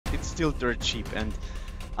it's still dirt cheap. And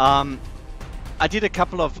um, I did a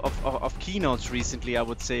couple of keynotes recently, I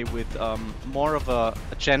would say, with more of a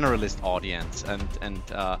generalist audience. And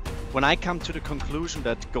when I come to the conclusion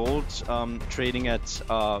that gold trading at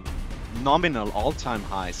nominal all-time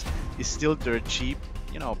highs is still dirt cheap,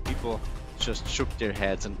 people just shook their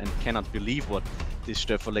heads and cannot believe what this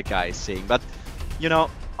Stoeferle guy is saying. But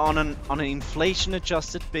on an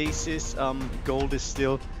inflation-adjusted basis, gold is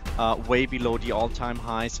still way below the all-time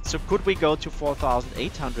highs. So could we go to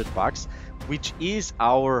 $4,800, which is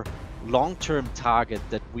our long-term target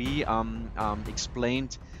that we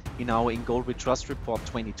explained in our In Gold We Trust report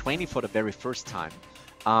 2020 for the very first time?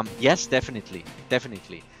 Yes, definitely.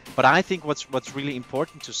 But I think what's really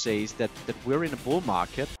important to say is that we're in a bull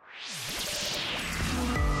market.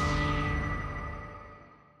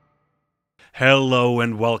 Hello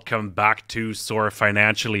and welcome back to Soar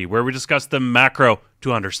Financially, where we discuss the macro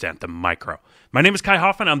to understand the micro. My name is Kai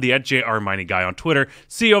Hoffman. I'm the @JR Mining Guy on Twitter,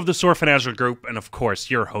 CEO of the Soar Financial Group, and of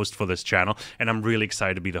course, your host for this channel. And I'm really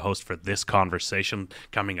excited to be the host for this conversation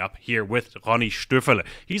coming up here with Ronnie Stoeferle.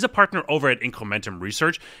 He's a partner over at Incrementum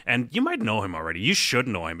Research, and you might know him already. You should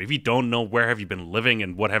know him. If you don't know, where have you been living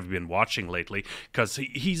and what have you been watching lately? Because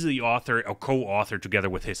he's the author, or co-author, together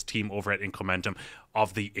with his team over at Incrementum,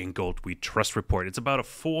 of the In Gold We Trust report. It's about a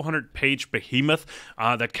 400-page behemoth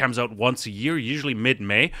that comes out once a year, usually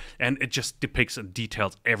mid-May, and it just depicts and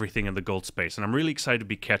details everything in the gold space. And I'm really excited to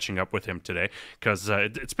be catching up with him today because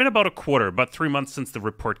it's been about a quarter, about 3 months since the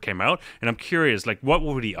report came out, and I'm curious, what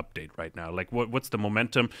would he update right now? What's the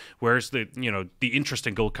momentum? Where's the interest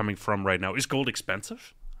in gold coming from right now? Is gold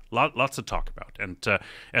expensive? Lots to talk about, and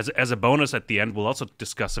as a bonus at the end, we'll also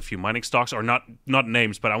discuss a few mining stocks, or not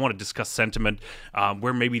names, but I want to discuss sentiment,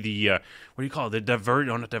 where maybe the what do you call it,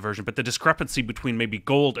 not diversion, but the discrepancy between maybe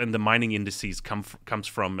gold and the mining indices comes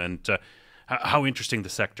from, and how interesting the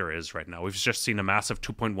sector is right now. We've just seen a massive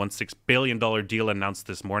 $2.16 billion deal announced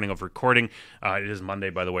this morning of recording. It is Monday,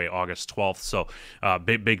 by the way, August 12th. So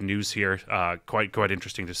big news here. Quite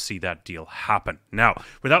interesting to see that deal happen. Now,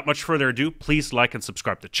 without much further ado, please like and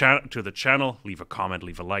subscribe to the channel. Leave a comment,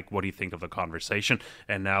 leave a like. What do you think of the conversation?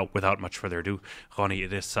 And now, without much further ado, Ronnie,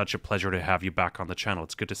 it is such a pleasure to have you back on the channel.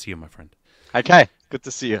 It's good to see you, my friend. Okay, good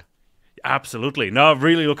to see you. Absolutely. No, I'm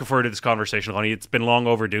really looking forward to this conversation, Ronnie. It's been long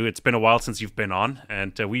overdue. It's been a while since you've been on,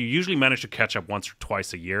 and we usually manage to catch up once or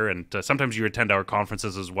twice a year, and sometimes you attend our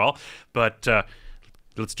conferences as well, but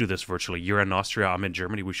let's do this virtually. You're in Austria, I'm in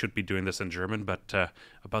Germany. We should be doing this in German, but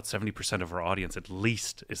about 70% of our audience at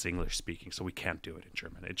least is English speaking, so we can't do it in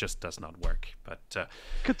German. It just does not work. But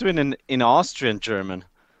could do it in Austrian German.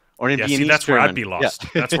 Or in Viennese that's German. Where I'd be lost.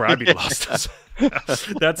 Yeah. That's where I'd be lost.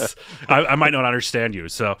 I might not understand you.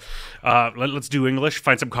 So let's do English,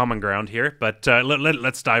 find some common ground here. But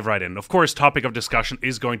let's dive right in. Of course, topic of discussion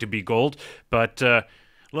is going to be gold. But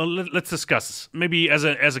let's discuss maybe as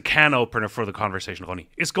a can opener for the conversation,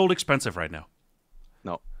 Ronnie. Is gold expensive right now?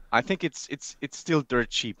 No, I think it's still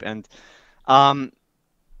dirt cheap. And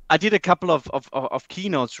I did a couple of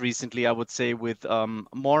keynotes recently, I would say, with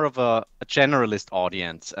more of a generalist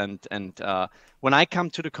audience. And when I come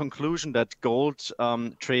to the conclusion that gold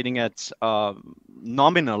trading at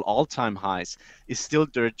nominal all-time highs is still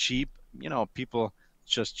dirt cheap, people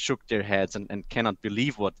just shook their heads and cannot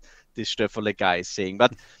believe what this Stoeferle guy is saying.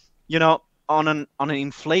 But, on an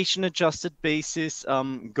inflation-adjusted basis,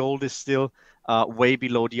 gold is still way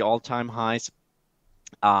below the all-time highs.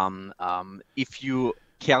 If you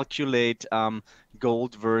calculate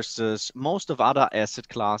gold versus most of other asset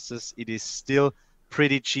classes, it is still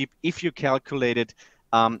pretty cheap if you calculate it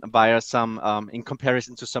via some in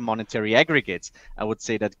comparison to some monetary aggregates. I would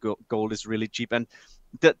say that gold is really cheap, and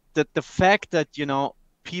the fact that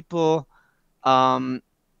people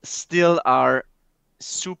still are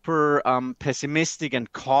super pessimistic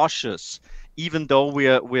and cautious, even though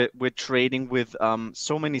we're trading with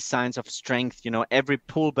so many signs of strength. Every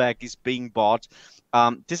pullback is being bought.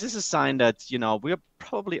 This is a sign that we're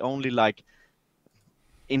probably only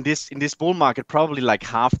in this bull market, probably like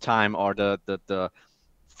halftime or the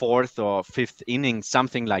fourth or fifth inning,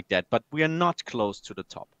 something like that. But we are not close to the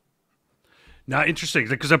top. Now, interesting,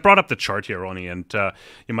 because I brought up the chart here, Ronnie, and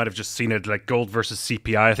you might have just seen it, like gold versus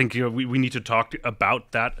CPI. I think we need to talk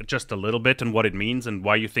about that just a little bit and what it means and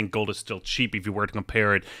why you think gold is still cheap if you were to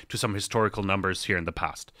compare it to some historical numbers here in the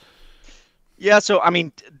past. Yeah, so I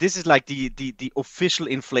mean, this is like the official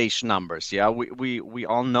inflation numbers. Yeah, we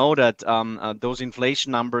all know that those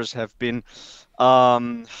inflation numbers have been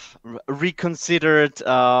reconsidered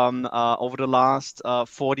over the last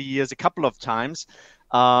 40 years a couple of times.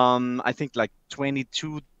 I think like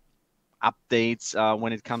 22 updates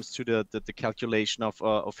when it comes to the calculation of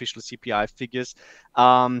official CPI figures.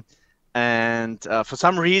 And for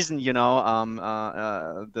some reason,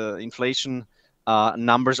 the inflation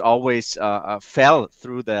numbers always fell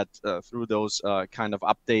through those kind of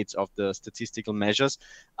updates of the statistical measures.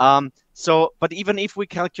 But even if we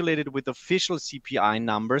calculated with official CPI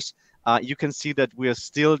numbers, you can see that we are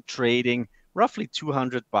still trading roughly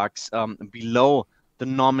 $200 below the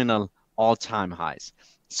nominal all-time highs.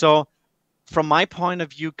 So from my point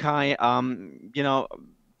of view, Kai,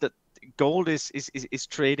 the gold is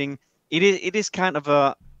trading. It is kind of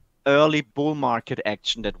a early bull market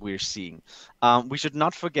action that we're seeing. We should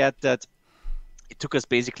not forget that it took us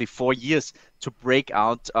basically 4 years to break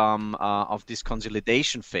out of this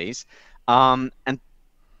consolidation phase. And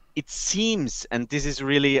it seems, and this is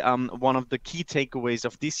really one of the key takeaways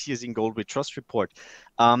of this year's In Gold We Trust report,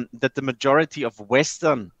 that the majority of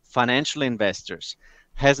Western financial investors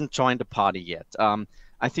hasn't joined the party yet.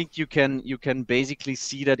 I think you can basically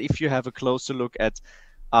see that if you have a closer look at,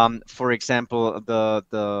 for example, the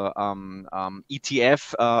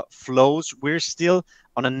ETF flows. We're still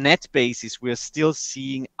on a net basis. We're still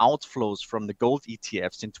seeing outflows from the gold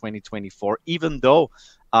ETFs in 2024, even though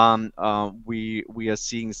we are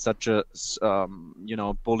seeing such a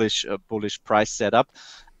bullish price setup.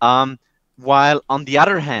 While on the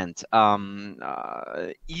other hand,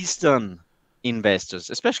 Eastern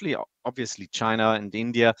investors, especially obviously China and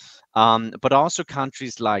India, but also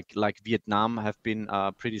countries like Vietnam have been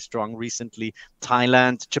pretty strong recently.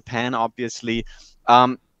 Thailand, Japan, obviously.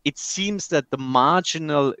 It seems that the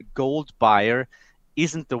marginal gold buyer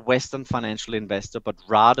isn't the Western financial investor, but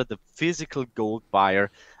rather the physical gold buyer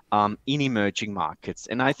in emerging markets.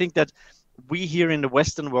 And I think that we here in the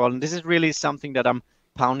Western world, and this is really something that I'm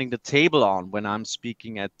pounding the table on when I'm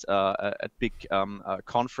speaking at big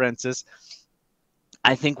conferences.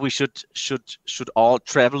 I think we should all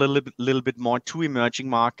travel a little bit more to emerging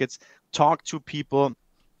markets, talk to people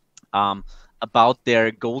about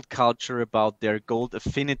their gold culture, about their gold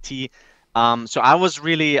affinity. So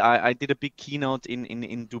I did a big keynote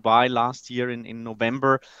in Dubai last year in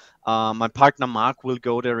November. My partner Mark will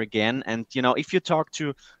go there again, and if you talk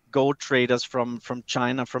to gold traders from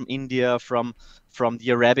China, from India, from the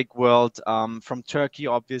Arabic world, from Turkey,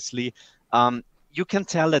 obviously, you can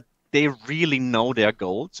tell that they really know their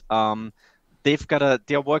gold.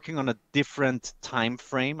 They're working on a different time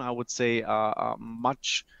frame. I would say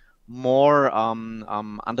much more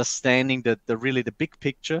understanding the big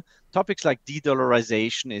picture. Topics like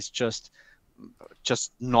de-dollarization is just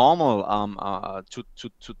normal to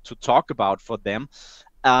talk about for them.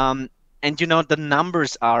 And the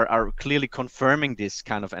numbers are clearly confirming this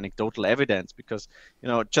kind of anecdotal evidence, because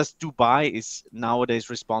just Dubai is nowadays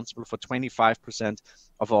responsible for 25%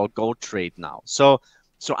 of all gold trade now. So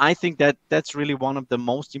I think that's really one of the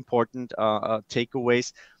most important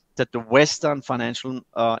takeaways, that the Western financial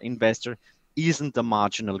investor isn't the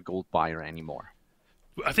marginal gold buyer anymore.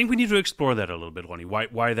 I think we need to explore that a little bit, Ronnie.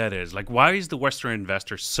 Why that is? Like, why is the Western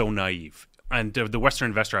investor so naive? And the Western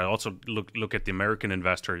investor, I also look at the American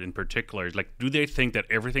investor in particular. Like, do they think that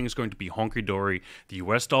everything is going to be honky-dory? The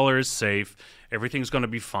US dollar is safe. Everything's going to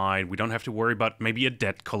be fine. We don't have to worry about maybe a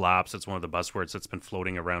debt collapse. That's one of the buzzwords that's been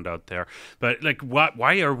floating around out there. But, like,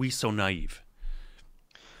 why are we so naive?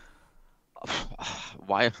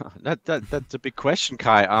 Why? That's a big question,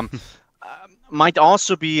 Kai. Might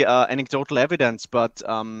also be anecdotal evidence, but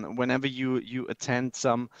whenever you attend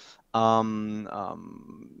some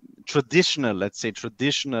traditional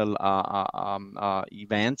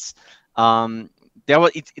events,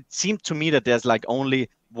 it seemed to me that there's like only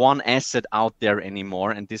one asset out there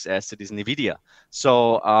anymore, and this asset is Nvidia.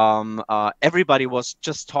 So everybody was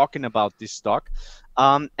just talking about this stock,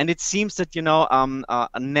 and it seems that a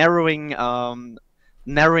narrowing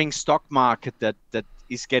stock market that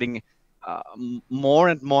is getting more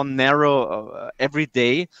and more narrow every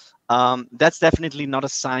day. That's definitely not a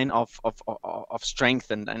sign of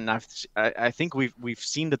strength, and I think we've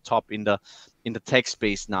seen the top in the tech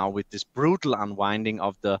space now with this brutal unwinding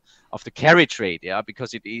of the carry trade,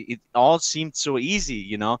 because it all seemed so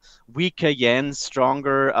easy, weaker yen,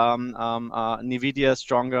 stronger Nvidia,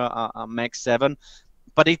 stronger Mag 7,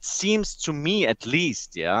 but it seems to me at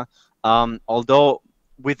least, although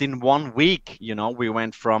within 1 week, we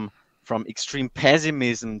went from extreme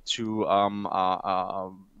pessimism to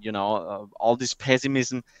all this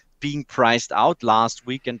pessimism being priced out last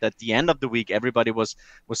week, and at the end of the week everybody was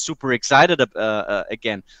super excited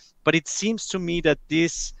again. But it seems to me that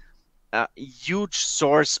this huge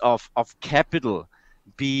source of capital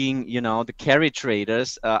being, the carry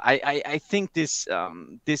traders, I think this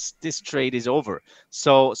trade is over.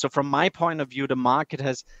 So from my point of view, the market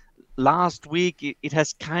has last week it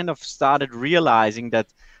has kind of started realizing that,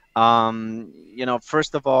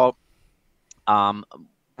 first of all,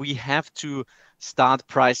 we have to start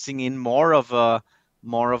pricing in more of a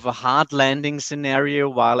hard landing scenario,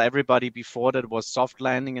 while everybody before that was soft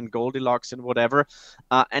landing and Goldilocks and whatever.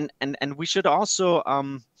 And we should also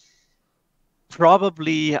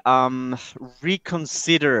probably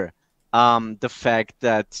reconsider the fact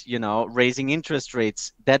that, raising interest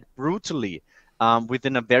rates that brutally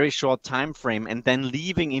within a very short time frame, and then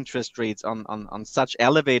leaving interest rates on such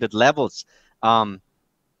elevated levels,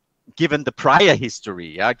 given the prior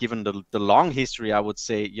history, given the long history, I would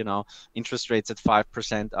say, interest rates at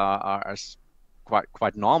 5% are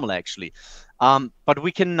quite normal, actually. But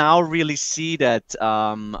we can now really see that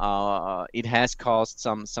it has caused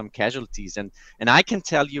some casualties, and I can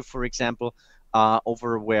tell you, for example,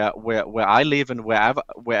 over where I live and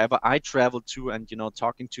wherever I travel to, and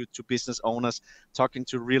talking to business owners, talking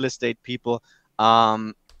to real estate people,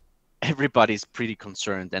 everybody's pretty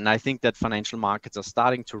concerned, and I think that financial markets are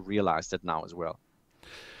starting to realize that now as well.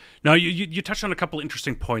 Now, you touched on a couple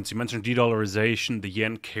interesting points. You mentioned de-dollarization, the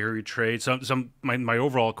yen carry trade. So my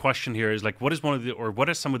overall question here is, like, what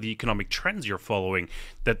are some of the economic trends you're following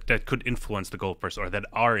that could influence the gold price, or that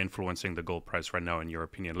are influencing the gold price right now, in your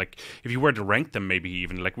opinion? Like, if you were to rank them, maybe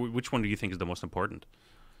even, like, which one do you think is the most important?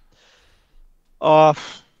 Not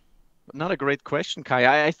a great question,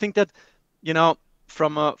 Kai. I think that,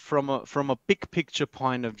 from a big picture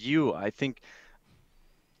point of view, I think,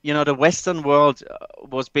 the Western world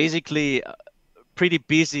was basically pretty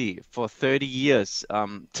busy for 30 years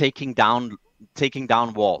taking down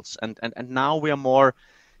walls, and now we are more,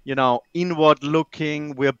 inward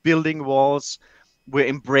looking. We're building walls. We're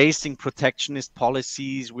embracing protectionist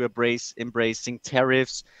policies. We're embracing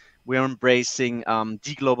tariffs. We're embracing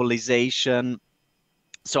deglobalization.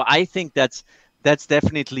 So I think that's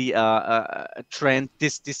definitely a trend.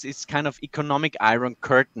 This is kind of economic Iron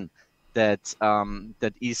Curtain that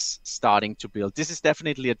is starting to build. This is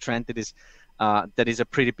definitely a trend that is a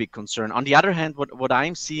pretty big concern. On the other hand, what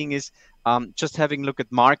I'm seeing is just having a look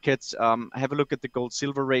at markets, have a look at the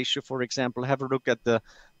gold-silver ratio, for example, have a look at the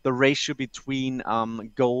ratio between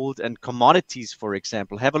gold and commodities, for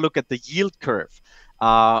example, have a look at the yield curve,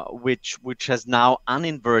 which has now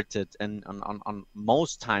uninverted and on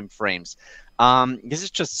most time frames. This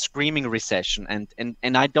is just screaming recession,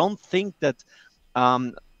 and I don't think that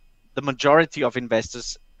the majority of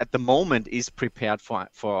investors at the moment is prepared for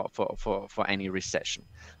any recession.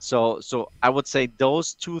 So I would say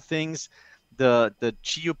those two things, the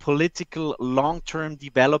geopolitical long-term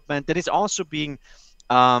development that is also being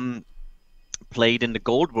played in the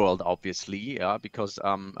gold world, obviously, because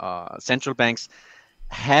central banks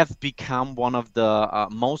have become one of the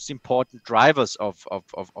most important drivers of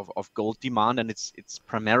gold demand, and it's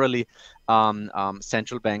primarily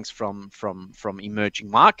central banks from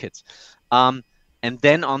emerging markets. And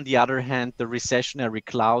then on the other hand, the recessionary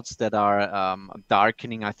clouds that are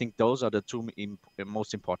darkening, I think those are the two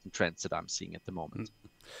most important trends that I'm seeing at the moment.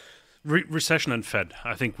 Recession and Fed.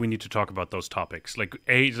 I think we need to talk about those topics. Like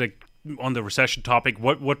on the recession topic,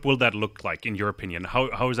 what will that look like in your opinion?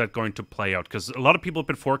 How is that going to play out? Because a lot of people have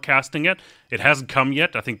been forecasting it. It hasn't come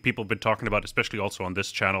yet. I think people have been talking about it, especially also on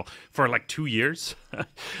this channel, for like 2 years.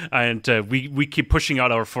 And we keep pushing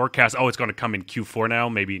out our forecast. Oh, it's going to come in Q4 now,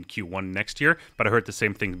 maybe in Q1 next year. But I heard the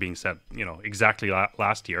same thing being said, exactly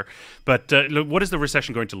last year. But what is the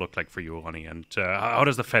recession going to look like for you, Ronnie? And how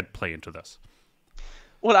does the Fed play into this?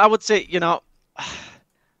 Well, I would say,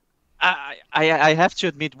 I have to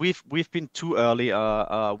admit we've been too early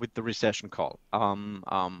with the recession call.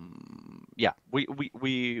 Yeah,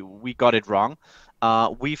 we got it wrong.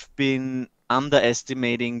 We've been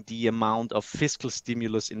underestimating the amount of fiscal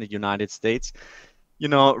stimulus in the United States.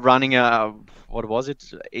 Running what was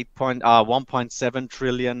it, 1.7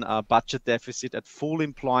 trillion budget deficit at full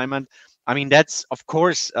employment. I mean, that's, of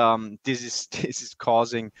course, this is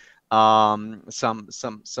causing some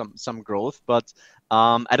growth, but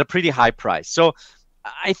at a pretty high price. So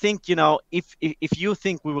I think, if you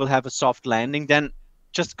think we will have a soft landing, then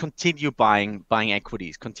just continue buying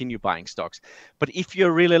equities, continue buying stocks. But if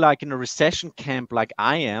you're really like in a recession camp like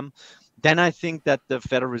I am, then I think that the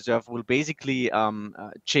Federal Reserve will basically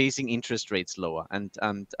chasing interest rates lower. And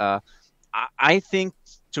I think,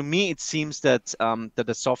 to me, it seems that that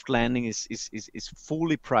a soft landing is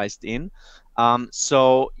fully priced in.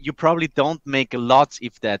 So you probably don't make a lot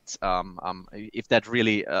if that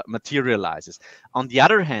really materializes. On the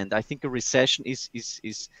other hand, I think a recession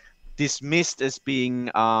is dismissed as being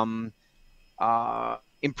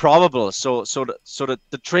improbable. So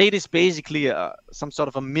the trade is basically some sort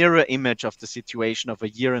of a mirror image of the situation of a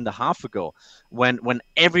year and a half ago, when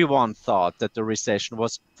everyone thought that the recession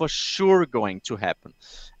was for sure going to happen.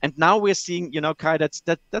 And now we're seeing, Kai,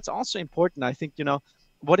 that's also important. I think,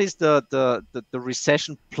 what is the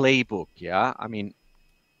recession playbook? Yeah, I mean,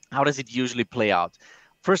 how does it usually play out?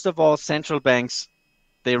 First of all, central banks,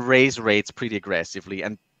 they raise rates pretty aggressively,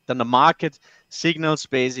 and then the market signals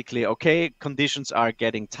basically, okay, conditions are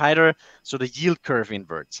getting tighter, so the yield curve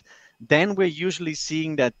inverts. Then we're usually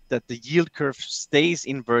seeing that the yield curve stays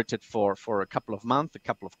inverted for a couple of months, a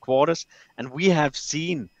couple of quarters, and we have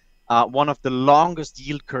seen one of the longest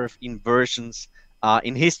yield curve inversions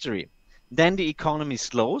in history. Then the economy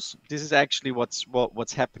slows. This is actually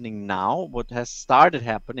what's happening now, what has started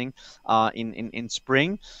happening in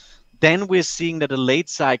spring. Then we're seeing that a late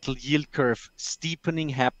cycle yield curve steepening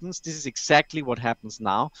happens. This is exactly what happens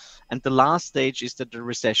now. And the last stage is that the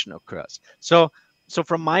recession occurs. So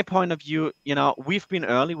from my point of view, we've been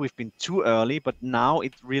early, we've been too early, but now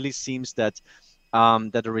it really seems that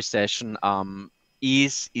that a recession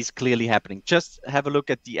is clearly happening. Just have a look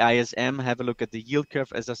at the ISM, have a look at the yield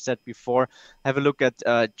curve, as I said before, have a look at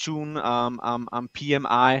June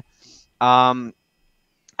PMI.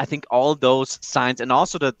 I think all those signs, and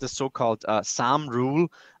also the so-called SAM rule,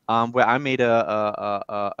 where I made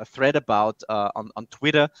a thread about on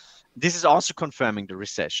Twitter, this is also confirming the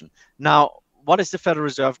recession. Now, what is the Federal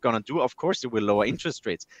Reserve going to do? Of course, they will lower interest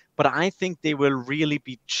rates, but I think they will really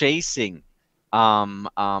be chasing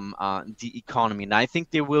the economy, and I think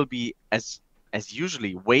they will be, as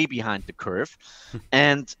usually, way behind the curve.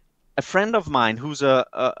 And a friend of mine who's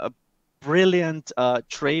a brilliant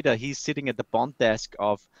trader, he's sitting at the bond desk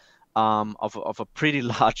of a pretty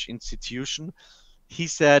large institution. He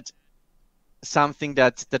said something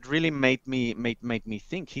that really made me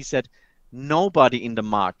think. He said, nobody in the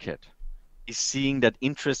market is seeing that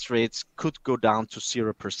interest rates could go down to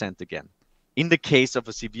 0% again in the case of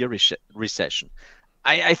a severe recession.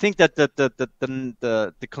 I think that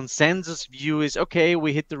the consensus view is, okay,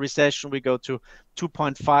 we hit the recession, we go to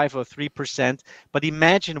 2.5 or 3%. But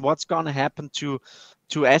imagine what's going to happen to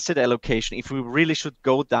asset allocation if we really should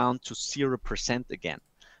go down to 0% again.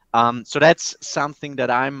 So that's something that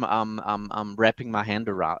I'm wrapping my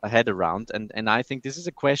head around, and I think this is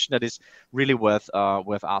a question that is really worth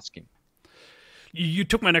asking. You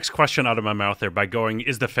took my next question out of my mouth there by going,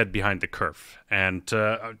 is the Fed behind the curve? And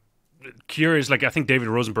curious, I think David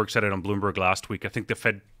Rosenberg said it on Bloomberg last week. I think the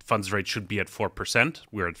Fed funds rate should be at 4%.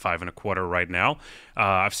 We're at 5.25% right now.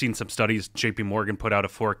 I've seen some studies. JP Morgan put out a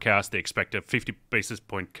forecast. They expect a 50 basis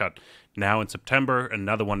point cut now in September,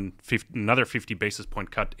 another 50 basis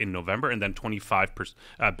point cut in November, and then 25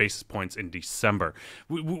 basis points in December.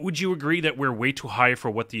 Would you agree that we're way too high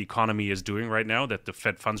for what the economy is doing right now, that the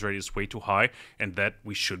Fed funds rate is way too high, and that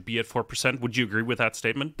we should be at 4%? Would you agree with that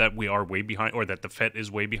statement, that we are way behind, or that the Fed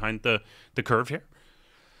is way behind the curve here?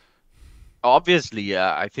 Obviously,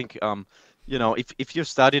 yeah. I think if you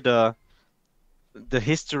study the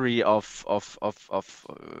history of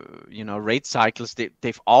rate cycles,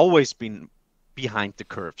 they've always been behind the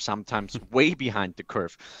curve, sometimes way behind the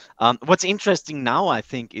curve. What's interesting now, I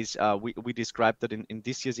think, is we described that in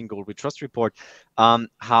this year's In Gold We Trust report,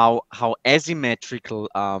 how asymmetrical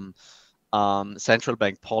central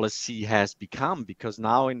bank policy has become, because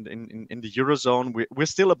now in the Eurozone we're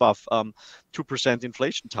still above 2%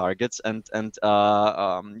 inflation targets, and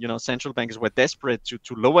central bankers were desperate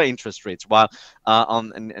to lower interest rates, while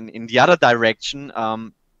in the other direction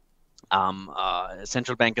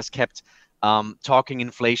central bankers kept talking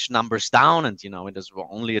inflation numbers down, and it was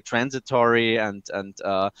only a transitory and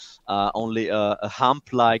only a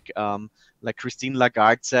hump, like Christine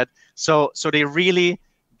Lagarde said. So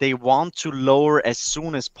they want to lower as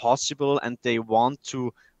soon as possible, and they want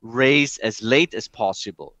to raise as late as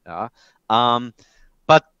possible.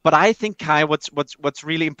 But I think, Kai, what's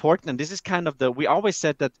really important, and this is kind of we always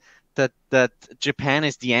said that Japan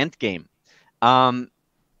is the end game. And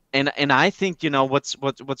I think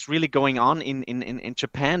what's really going on in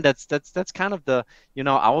Japan, that's kind of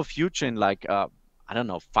our future in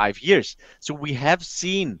 5 years. So we have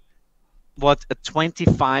seen what a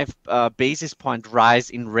 25 basis point rise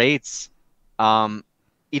in rates.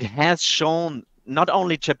 It has shown not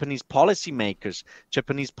only Japanese policymakers,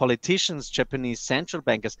 Japanese politicians, Japanese central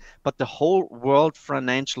bankers, but the whole world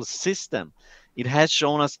financial system. It has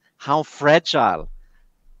shown us how fragile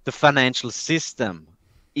the financial system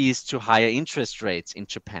is to higher interest rates in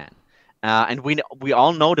Japan. And we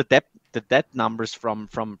all know the debt numbers from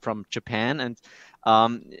Japan, and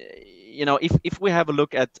if we have a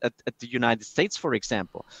look at the United States, for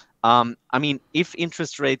example, I mean, if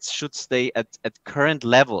interest rates should stay at current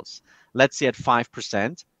levels, let's say at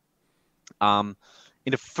 5%, in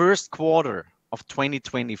the first quarter of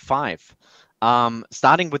 2025,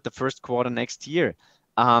 starting with the first quarter next year,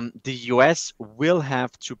 the US will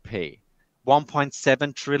have to pay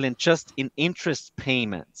 1.7 trillion just in interest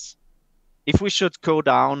payments. If we should go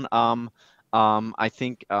down, I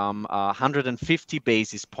think 150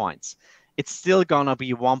 basis points, it's still gonna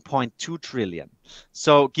be 1.2 trillion.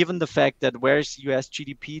 So given the fact that where's US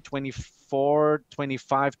GDP 24,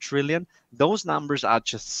 25 trillion, those numbers are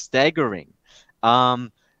just staggering.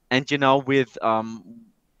 And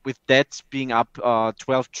with debt being up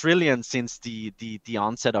 12 trillion since the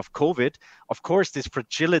onset of COVID, of course, this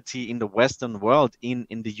fragility in the Western world, in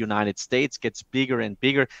the United States, gets bigger and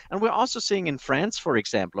bigger. And we're also seeing in France, for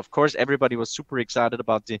example, of course, everybody was super excited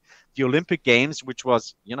about the Olympic Games, which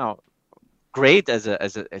was, great as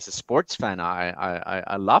a sports fan.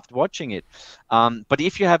 I loved watching it. But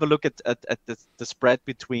if you have a look at the spread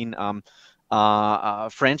between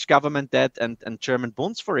French government debt and German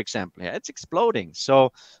bonds, for example, it's exploding.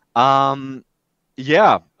 So Japan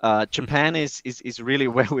is really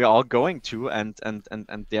where we're all going to, and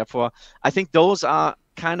therefore I think those are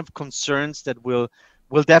kind of concerns that will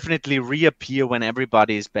definitely reappear when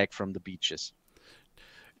everybody is back from the beaches.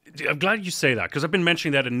 I'm glad you say that, because I've been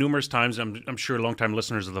mentioning that numerous times. I'm sure longtime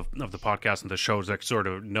listeners of the podcast and the shows that sort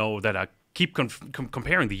of know that I keep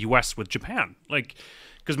comparing the U.S. with Japan,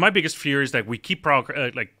 because my biggest fear is that we keep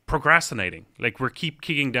procrastinating, we're keep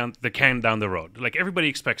kicking down the can down the road. Everybody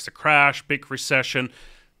expects a crash, big recession,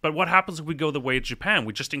 but what happens if we go the way of Japan?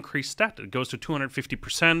 We just increase debt. It goes to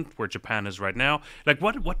 250%, where Japan is right now.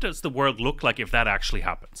 What does the world look like if that actually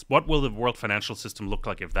happens? What will the world financial system look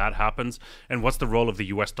like if that happens? And what's the role of the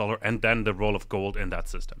US dollar and then the role of gold in that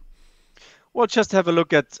system? Well, just have a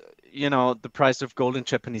look at, the price of gold in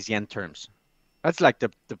Japanese yen terms. That's like the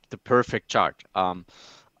perfect chart. I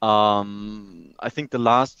think the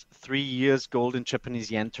last 3 years, gold in Japanese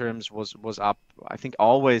yen terms was up, I think,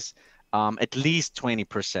 always at least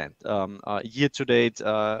 20%. Year to date,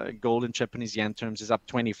 gold in Japanese yen terms is up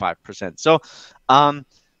 25%. So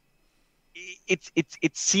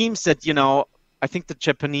it seems that, I think the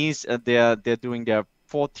Japanese, they're doing their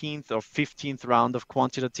 14th or 15th round of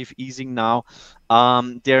quantitative easing now.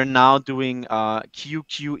 They're now doing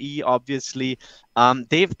QQE, obviously.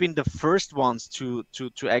 They've been the first ones to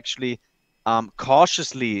actually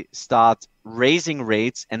cautiously start raising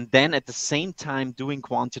rates, and then at the same time doing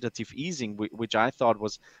quantitative easing, which I thought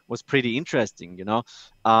was pretty interesting.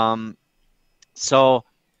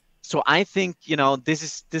 So I think this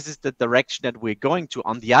is the direction that we're going to.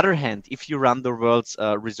 On the other hand, if you run the world's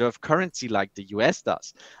reserve currency like the US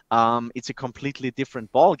does, it's a completely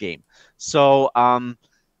different ball game. So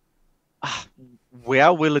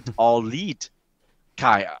where will it all lead,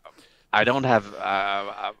 Kai? I don't have.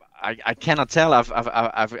 I cannot tell.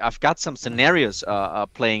 I've got some scenarios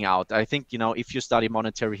playing out. I think if you study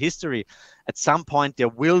monetary history, at some point there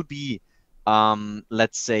will be,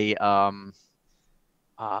 let's say, a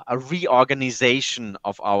reorganization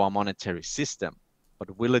of our monetary system.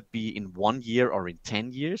 But will it be in 1 year or in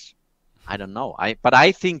 10 years? I don't know. But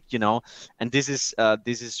I think and this is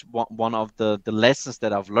one of the lessons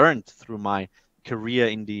that I've learned through my career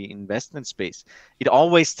in the investment space. It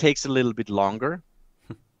always takes a little bit longer,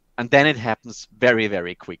 and then it happens very,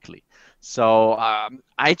 very quickly. So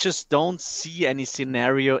I just don't see any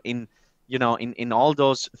scenario in all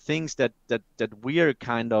those things that we are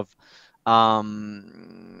kind of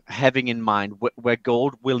having in mind, where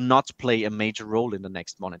gold will not play a major role in the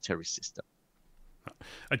next monetary system.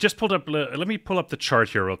 I just pulled up. Let me pull up the chart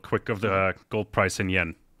here real quick of the gold price in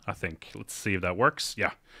yen. I think. Let's see if that works.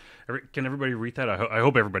 Yeah. Can everybody read that? I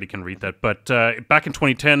hope everybody can read that. But back in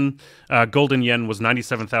 2010, gold in yen was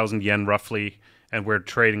 97,000 yen roughly, and we're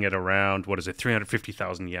trading at around,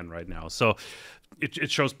 350,000 yen right now. So it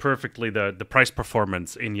shows perfectly the price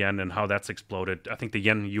performance in yen and how that's exploded. I think the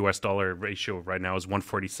yen US dollar ratio right now is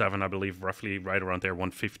 147, I believe, roughly right around there,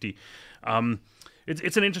 150.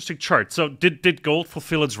 It's an interesting chart. So did gold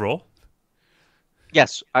fulfill its role?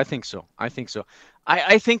 Yes, I think so. I think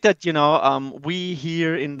that we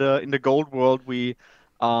here in the gold world, we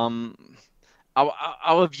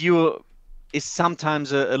our view is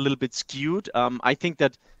sometimes a little bit skewed. I think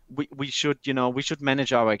that we should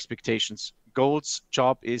manage our expectations. Gold's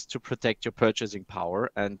job is to protect your purchasing power,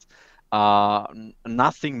 and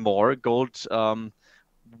nothing more. Gold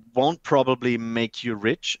won't probably make you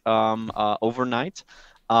rich overnight.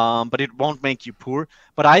 But it won't make you poor.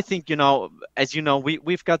 But I think, as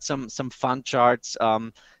we've got some fun charts.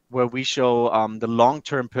 where we show the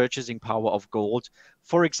long-term purchasing power of gold.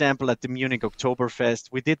 For example, at the Munich Oktoberfest,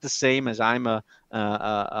 we did the same. As I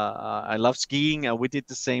love skiing. We did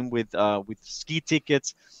the same with ski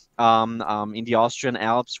tickets in the Austrian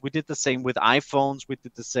Alps. We did the same with iPhones. We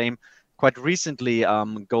did the same quite recently.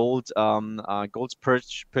 Gold's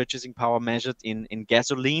purchasing power measured in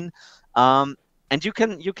gasoline, and you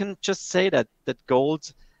can just say that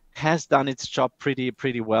gold has done its job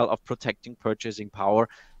pretty well of protecting purchasing power,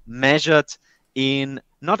 measured in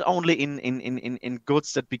not only in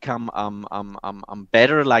goods that become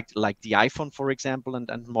better, like the iPhone, for example,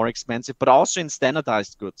 and more expensive, but also in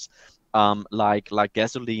standardized goods, like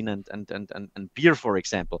gasoline and beer, for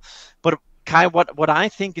example. But Kai, what I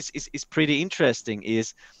think is pretty interesting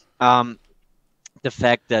is the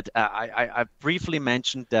fact that I briefly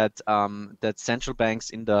mentioned that that central banks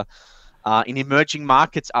in emerging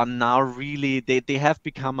markets are now really they have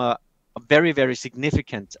become a very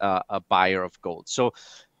significant buyer of gold. So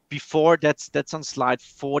before, that's on slide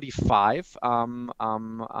 45.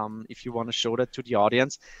 If you want to show that to the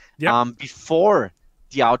audience, before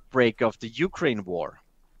the outbreak of the Ukraine war,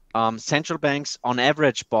 central banks on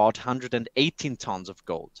average bought 118 tons of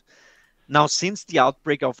gold. Now, since the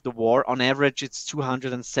outbreak of the war, on average, it's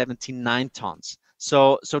 279 tons.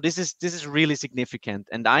 So this is really significant.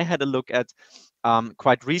 And I had a look at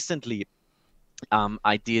quite recently.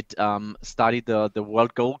 I did study the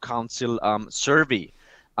World Gold Council survey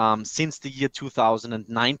since the year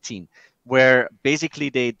 2019, where basically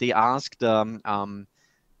they asked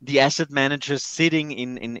the asset managers sitting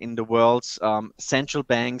in the world's central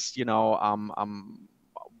banks,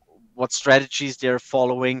 what strategies they're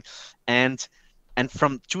following, and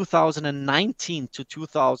from 2019 to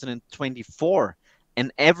 2024,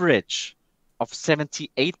 an average of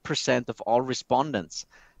 78% of all respondents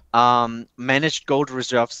managed gold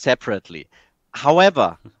reserves separately.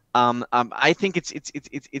 However, I think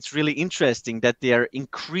it's really interesting that they are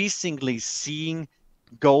increasingly seeing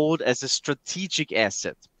gold as a strategic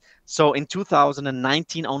asset. So in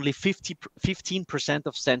 2019, only 15%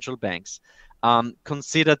 of central banks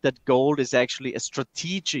considered that gold is actually a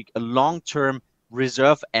long-term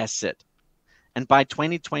reserve asset. And by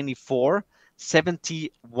 2024,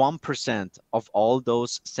 71% of all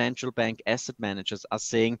those central bank asset managers are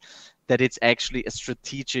saying that it's actually a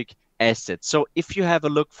strategic asset. So if you have a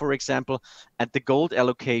look, for example, at the gold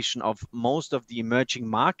allocation of most of the emerging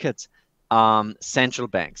markets central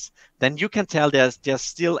banks, then you can tell they're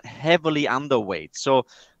still heavily underweight. So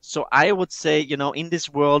I would say, in this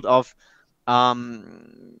world of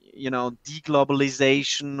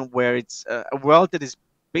deglobalization, where it's a world that is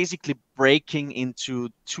basically breaking into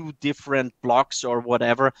two different blocks or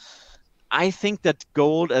whatever, I think that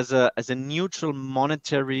gold as a neutral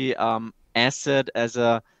monetary asset, as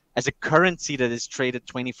a currency that is traded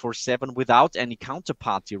 24/7 without any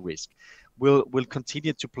counterparty risk, will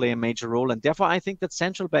continue to play a major role. And therefore, I think that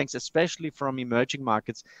central banks, especially from emerging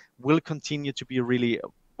markets, will continue to be really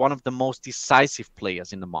one of the most decisive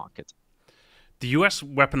players in the market. The US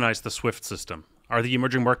weaponized the SWIFT system. Are the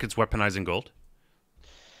emerging markets weaponizing gold?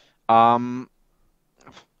 I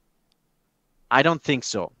don't think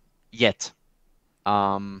so yet.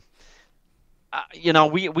 We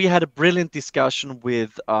had a brilliant discussion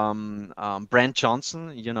with Brent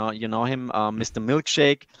Johnson. You know him, Mr.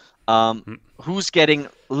 Milkshake, who's getting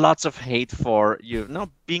lots of hate for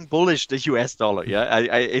being bullish the US dollar. Yeah,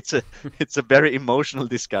 it's a very emotional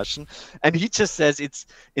discussion, and he just says it's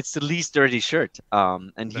the least dirty shirt,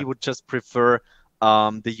 and he would just prefer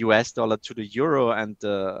the US dollar to the euro and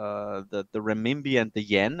the renminbi and the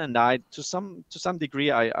yen. And I, to some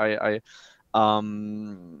degree, I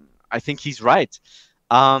think he's right.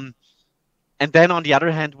 And then on the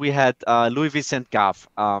other hand, we had Louis Vicent Gav,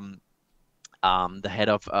 the head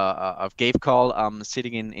of GaveCall,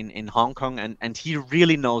 sitting in Hong Kong, and he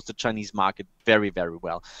really knows the Chinese market very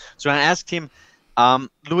well. So I asked him,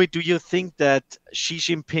 Louis, do you think that Xi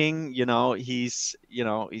Jinping, he's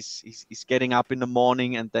getting up in the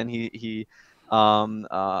morning and then he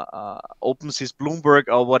opens his Bloomberg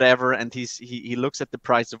or whatever, and he looks at the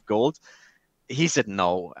price of gold? He said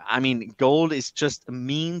no. I mean, gold is just a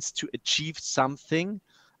means to achieve something.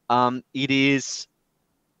 It is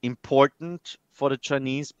important for the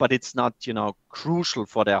Chinese, but it's not, crucial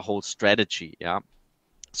for their whole strategy. Yeah.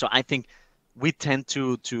 So I think we tend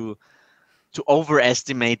to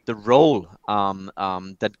overestimate the role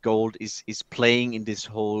that gold is playing in this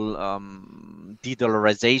whole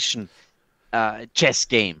de-dollarization chess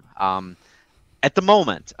game at the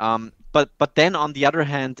moment. But then on the other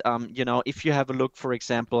hand, if you have a look, for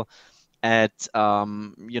example, at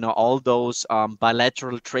all those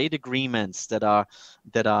bilateral trade agreements that are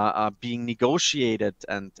being negotiated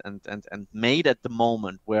and made at the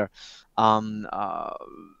moment, where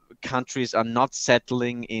countries are not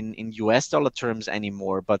settling in US dollar terms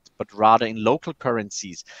anymore, but rather in local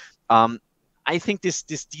currencies. I think this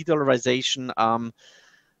de-dollarization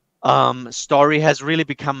story has really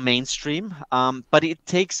become mainstream, but it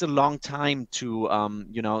takes a long time to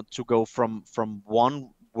to go from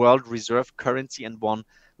one world reserve currency and one,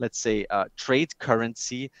 let's say, trade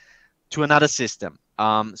currency to another system.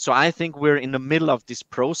 So I think we're in the middle of this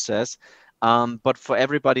process, but for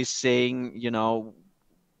everybody saying,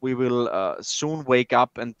 we will soon wake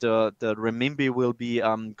up and the renminbi will be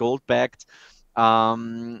gold backed.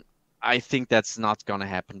 I think that's not going to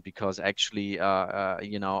happen, because actually,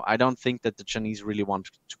 I don't think that the Chinese really want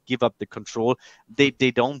to give up the control. They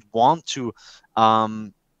don't want to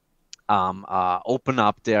open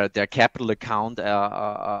up their capital account,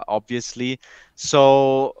 obviously.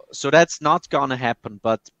 So that's not going to happen.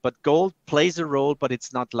 But gold plays a role, but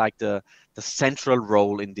it's not like the central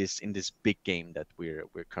role in this big game that we're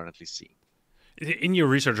currently seeing. In your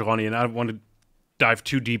research, Ronnie, and I don't want to dive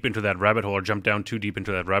too deep into that rabbit hole or jump down too deep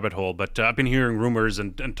into that rabbit hole, but I've been hearing rumors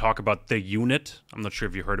and talk about the unit. I'm not sure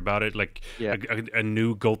if you heard about it, like a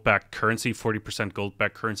new gold-backed currency, 40%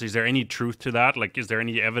 gold-backed currency. Is there any truth to that? Like, is there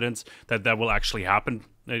any evidence that that will actually happen?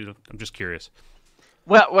 I'm just curious.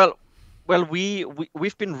 Well,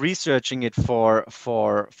 we've been researching it for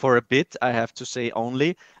a bit, I have to say,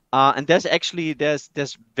 only, and there's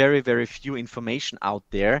very, very few information out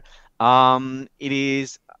there. It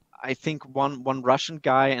is, I think, one Russian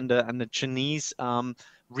guy and a Chinese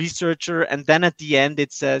researcher, and then at the end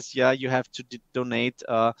it says, you have to donate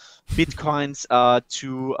bitcoins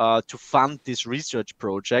to fund this research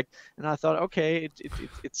project. And I thought, okay,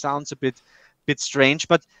 it sounds a bit strange,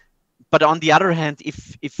 but on the other hand,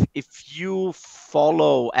 if you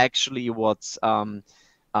follow actually what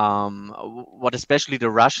especially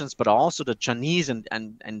the Russians, but also the Chinese, and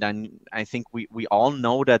I think we all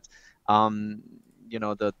know that the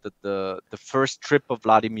first trip of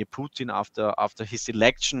Vladimir Putin after his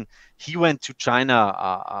election, he went to China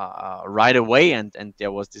right away, and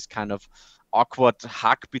there was this kind of awkward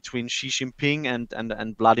hug between Xi Jinping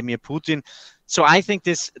and Vladimir Putin. So I think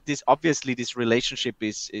this obviously this relationship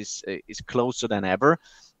is closer than ever.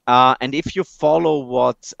 And if you follow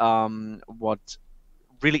what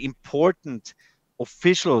really important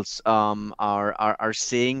officials are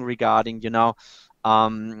saying regarding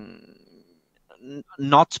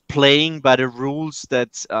not playing by the rules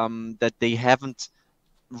that they haven't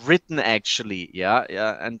written actually,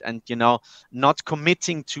 and not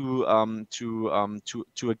committing to a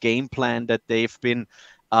game plan that they've been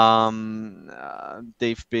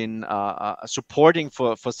supporting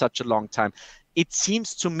for such a long time. It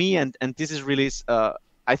seems to me, and this is really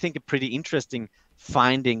I think a pretty interesting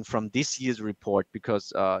finding from this year's report,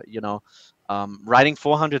 because writing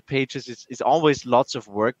 400 pages is always lots of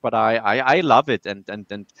work, but I love it,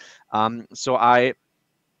 and so I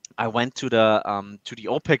went to the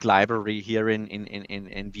OPEC library here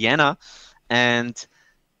in Vienna, and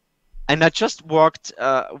I just worked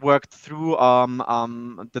through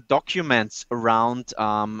the documents around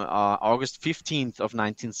August 15th of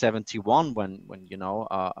 1971, when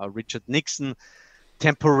Richard Nixon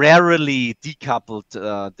temporarily decoupled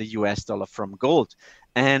the US dollar from gold.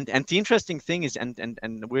 And the interesting thing is,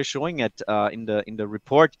 and we're showing it in the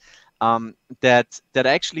report, that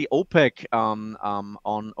actually OPEC on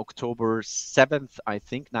October 7th, I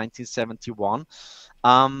think, 1971,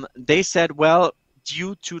 they said, well,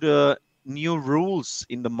 due to the new rules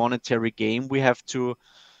in the monetary game, we have to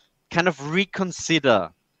kind of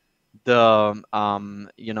reconsider the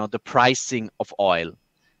the pricing of oil.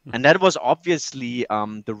 And that was obviously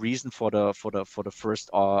the reason for the first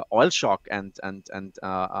oil shock and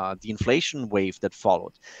the inflation wave that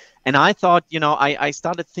followed. And I thought, I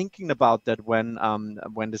started thinking about that when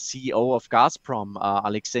the CEO of Gazprom,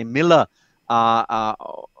 Alexei Miller,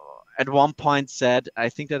 at one point said, I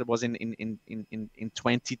think that it was in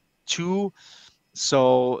 22,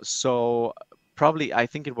 so probably I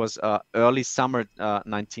think it was early summer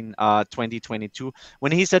 2022,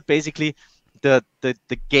 when he said basically, the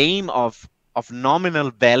game of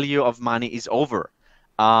nominal value of money is over.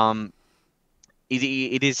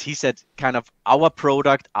 It is, he said, kind of our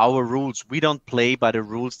product, our rules. We don't play by the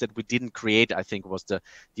rules that we didn't create, I think was the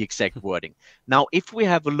exact wording. Now, if we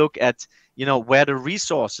have a look at where the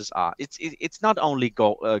resources are, it's not only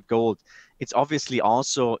gold. It's obviously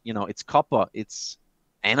also it's copper, it's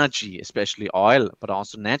energy, especially oil, but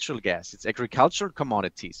also natural gas. It's agricultural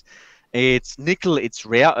commodities. It's nickel. It's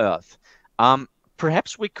rare earth.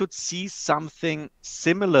 Perhaps we could see something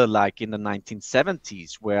similar like in the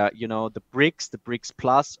 1970s, where the BRICS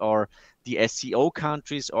Plus, or the SCO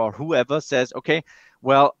countries, or whoever says, okay,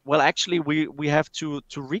 well, actually, we have to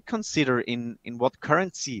reconsider in what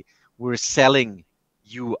currency we're selling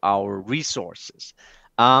you our resources.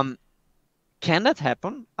 Can that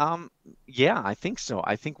happen? Yeah, I think so.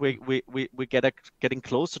 I think we getting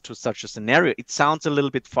closer to such a scenario. It sounds a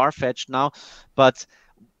little bit far-fetched now, but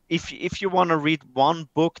if you want to read one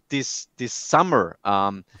book this summer,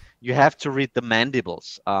 you have to read The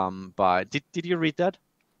Mandibles. By did you read that?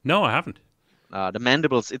 No, I haven't. The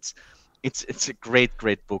Mandibles. It's a great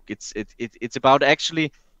book. It's about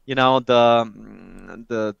actually the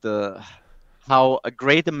how a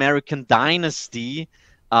great American dynasty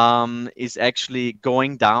is actually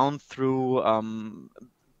going down through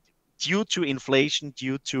due to inflation,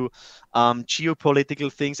 due to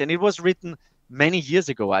geopolitical things, and it was written many years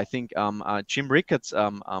ago. I think Jim Ricketts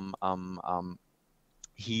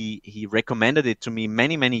he recommended it to me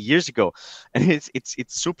many years ago, and it's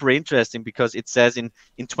super interesting because it says in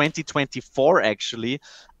 2024 actually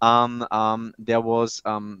there was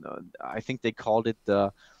I think they called it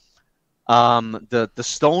the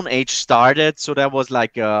Stone Age started. So there was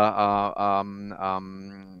like the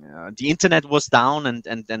internet was down,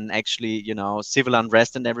 and then actually civil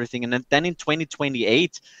unrest and everything. And then in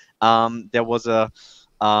 2028 there was a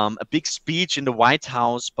big speech in the White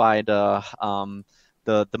House by the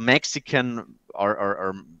Mexican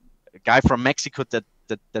or guy from Mexico that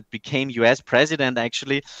became U.S. president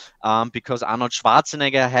actually, because Arnold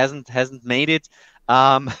Schwarzenegger hasn't made it,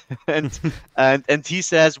 and and he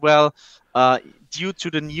says, well, due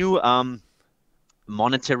to the new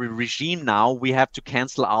monetary regime now, we have to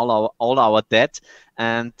cancel all our debt,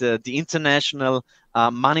 and the international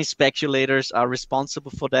money speculators are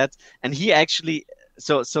responsible for that. And he actually,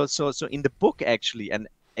 so in the book actually, and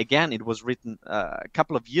again, it was written a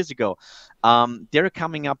couple of years ago, they're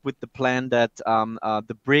coming up with the plan that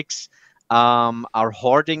the BRICS are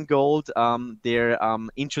hoarding gold. They're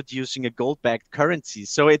introducing a gold-backed currency.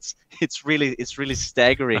 So it's really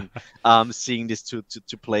staggering seeing this to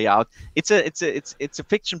play out. It's a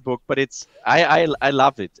fiction book, but I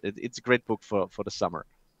love it. It's a great book for the summer.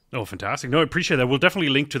 Oh, fantastic. No, I appreciate that. We'll definitely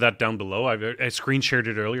link to that down below. I screen shared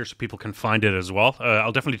it earlier so people can find it as well.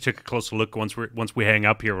 I'll definitely take a closer look once we hang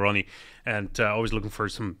up here, Ronnie, and always looking for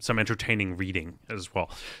some entertaining reading as well.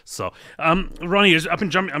 So, Ronnie,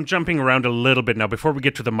 I'm jumping around a little bit now. Before we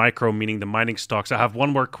get to the micro, meaning the mining stocks, I have one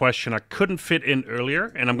more question I couldn't fit in earlier,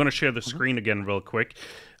 and I'm going to share the screen again real quick.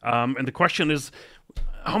 And the question is,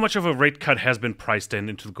 how much of a rate cut has been priced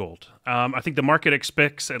into the gold? I think the market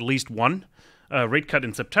expects at least one rate cut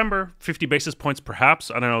in September, 50 basis points perhaps.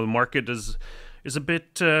 I don't know. The market is a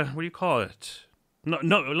bit, what do you call it?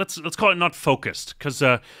 No, let's call it not focused, because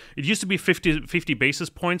it used to be 50 basis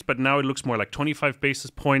points, but now it looks more like 25 basis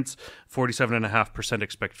points. 47.5%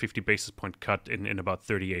 expect 50 basis point cut in about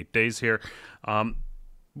 38 days here.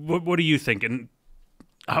 What do you think? And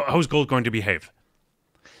how's gold going to behave?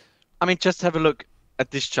 I mean, just have a look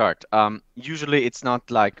at this chart. Usually it's not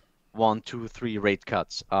like 1, 2, 3 rate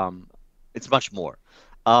cuts. It's much more.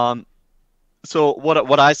 So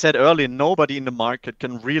what I said earlier, nobody in the market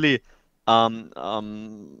can really has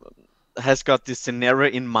got this scenario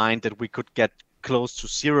in mind that we could get close to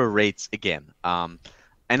zero rates again.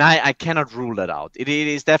 And I cannot rule that out. It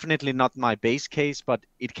is definitely not my base case, but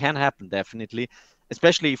it can happen definitely,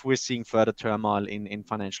 especially if we're seeing further turmoil in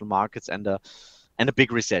financial markets and a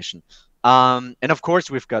big recession. And of course,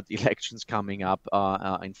 we've got elections coming up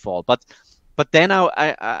in fall. But then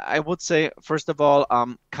I would say, first of all,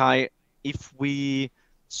 Kai, if we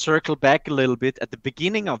circle back a little bit at the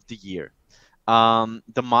beginning of the year,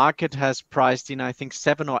 the market has priced in, I think,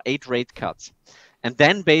 7 or 8 rate cuts. And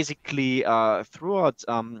then basically throughout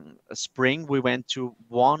spring, we went to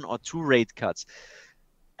 1 or 2 rate cuts.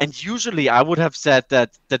 And usually I would have said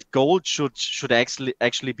that gold should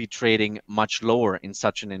actually be trading much lower in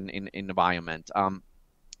such an environment.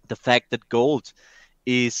 The fact that gold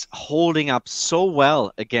is holding up so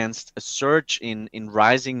well against a surge in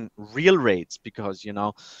rising real rates, because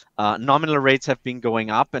nominal rates have been going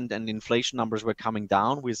up and inflation numbers were coming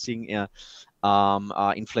down. We're seeing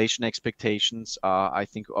inflation expectations, I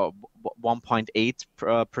think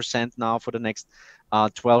 1.8% now for the next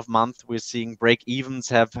 12 months. We're seeing break evens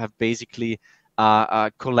have basically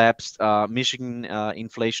collapsed. Michigan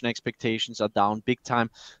inflation expectations are down big time.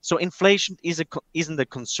 So inflation isn't a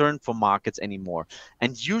concern for markets anymore.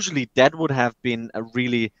 And usually that would have been a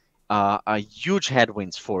really a huge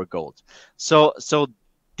headwinds for gold. So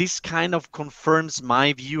this kind of confirms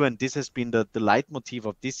my view, and this has been the leitmotif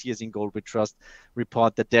of this year's In Gold We Trust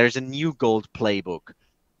report, that there's a new gold playbook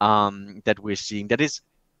that we're seeing that is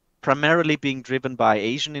primarily being driven by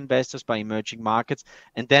Asian investors, by emerging markets,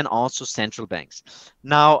 and then also central banks.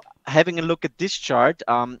 Now, having a look at this chart,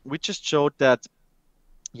 we just showed that,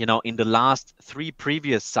 in the last 3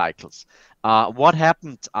 previous cycles, what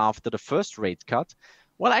happened after the first rate cut?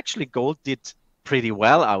 Well, actually, gold did pretty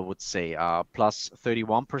well, I would say, plus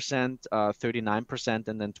 31%, 39%,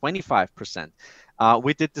 and then 25%.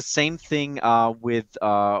 We did the same thing with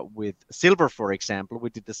silver, for example. We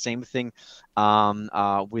did the same thing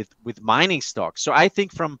with mining stocks. So I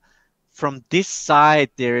think from this side,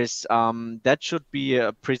 there's that should be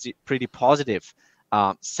a pretty positive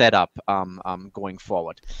setup going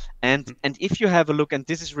forward. And if you have a look, and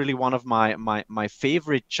this is really one of my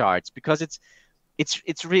favorite charts, because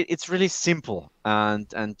it's really simple, and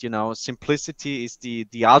simplicity is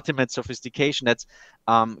the ultimate sophistication. That's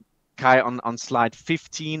Kai on slide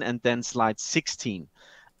 15 and then slide 16.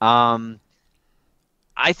 I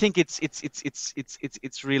think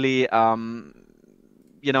it's really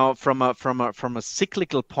from a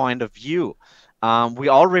cyclical point of view. We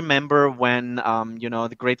all remember when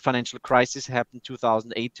the great financial crisis happened,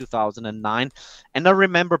 2008, 2009, and I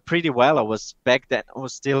remember pretty well. I was back then. I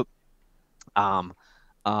was still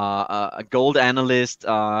a gold analyst in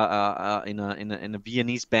a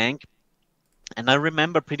Viennese bank, and I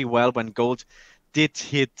remember pretty well when gold did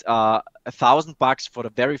hit $1,000 for the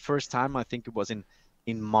very first time. I think it was in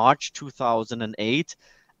March 2008.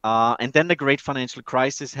 And then the great financial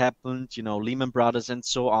crisis happened, Lehman Brothers and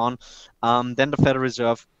so on. Then the Federal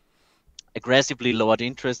Reserve aggressively lowered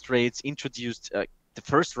interest rates, introduced the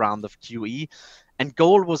first round of QE, and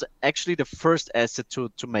gold was actually the first asset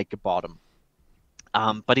to make a bottom.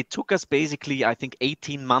 But it took us basically, I think,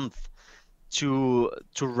 18 months to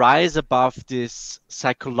rise above this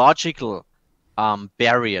psychological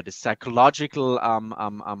barrier, the psychological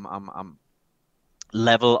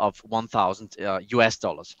level of 1,000 US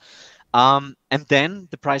dollars. And then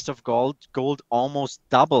the price of gold almost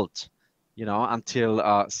doubled,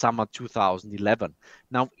 until summer 2011.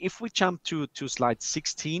 Now, if we jump to slide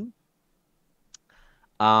 16,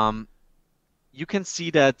 you can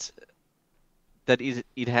see that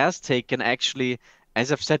it has taken, actually,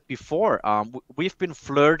 as I've said before, we've been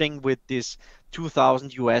flirting with this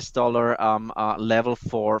 2,000 US dollar level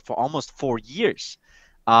for almost 4 years.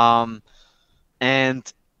 And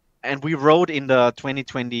we wrote in the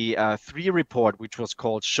 2023 report, which was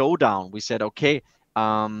called Showdown, we said, okay,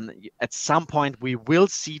 at some point we will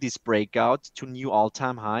see this breakout to new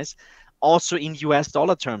all-time highs, also in US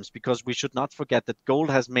dollar terms, because we should not forget that gold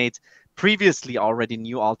has made previously already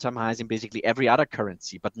new all-time highs in basically every other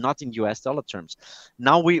currency, but not in US dollar terms.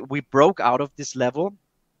 Now we broke out of this level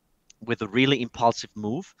with a really impulsive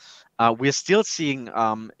move. We're still seeing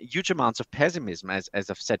huge amounts of pessimism, as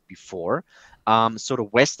I've said before. So the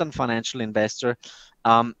Western financial investor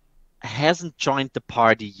hasn't joined the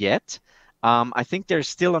party yet. I think they're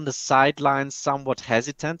still on the sidelines, somewhat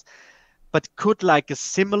hesitant, but could like a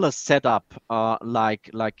similar setup like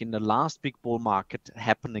in the last big bull market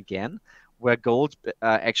happen again, where gold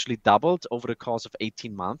actually doubled over the course of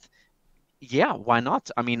 18 months? Yeah, why not?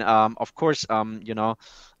 I mean, of course, how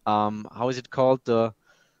is it called? The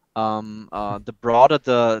broader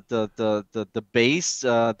the base,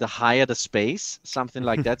 the higher the space, something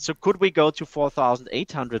like that. So could we go to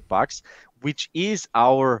 $4,800, which is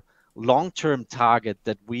our long-term target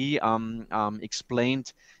that we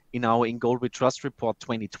explained in our In Gold We Trust report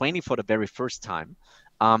 2020 for the very first time?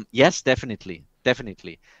 Yes, definitely.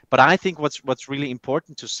 But I think what's really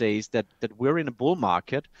important to say is that we're in a bull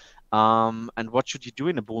market, and what should you do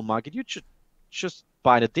in a bull market? You should just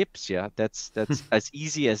buy the dips. Yeah, that's as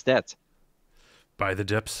easy as that. Buy the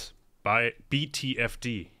dips. Buy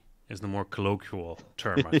BTFD is the more colloquial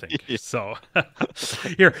term, I think. Yeah. So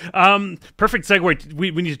here, perfect segue.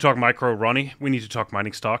 We need to talk micro, Ronnie. We need to talk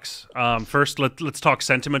mining stocks. First, let's talk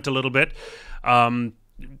sentiment a little bit.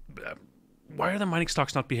 Why are the mining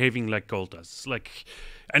stocks not behaving like gold does? Like,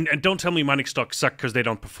 and don't tell me mining stocks suck because they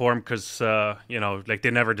don't perform, because like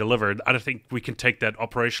they never delivered. I don't think we can take that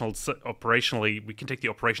operationally. We can take the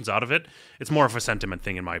operations out of it. It's more of a sentiment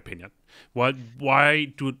thing, in my opinion. Why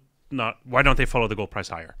don't they follow the gold price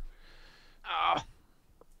higher?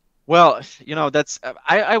 Well, that's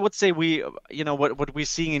I would say what we're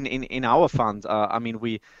seeing in our fund. I mean,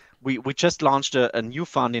 we just launched a new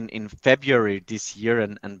fund in February this year,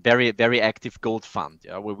 and very, very active gold fund,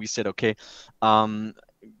 where we said, okay,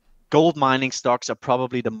 gold mining stocks are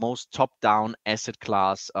probably the most top-down asset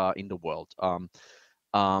class in the world.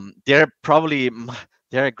 They're probably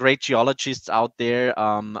there are great geologists out there,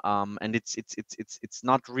 and it's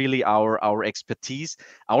not really our expertise.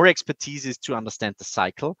 Our expertise is to understand the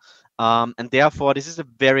cycle, and therefore this is a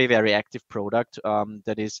very active product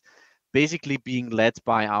that is basically being led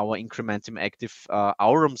by our Incrementum active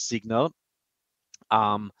aurum signal.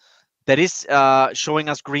 That is showing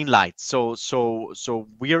us green light. So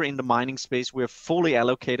we're in the mining space. We're fully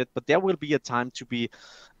allocated, but there will be a time to be,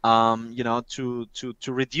 to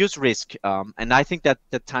reduce risk. And I think that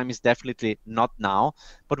the time is definitely not now.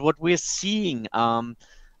 But what we're seeing in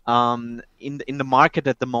the market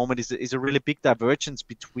at the moment is a really big divergence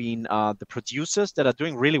between the producers that are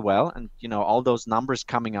doing really well, and all those numbers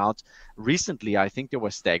coming out recently, I think they were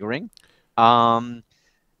staggering.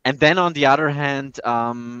 And then on the other hand,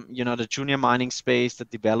 the junior mining space, the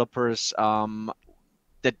developers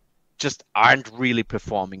that just aren't really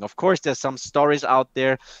performing. Of course, there's some stories out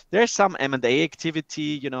there. There's some M&A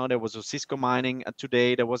activity. There was a Cisco mining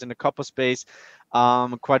today. There was in the copper space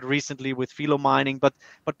quite recently with Philo mining. But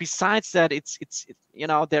besides that, it's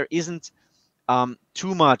there isn't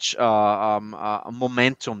too much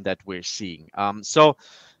momentum that we're seeing. So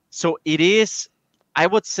it is, I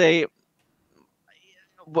would say,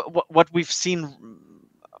 what we've seen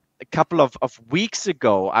a couple of weeks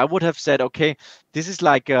ago, I would have said, okay, this is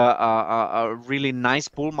like a really nice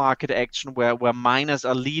bull market action where miners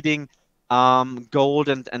are leading gold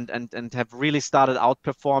and have really started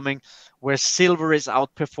outperforming, where silver is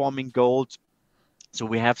outperforming gold. So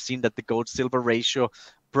we have seen that the gold silver ratio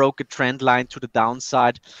broke a trend line to the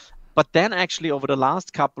downside. But then actually over the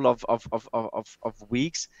last couple of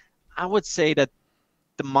weeks, I would say that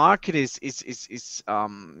the market is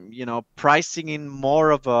pricing in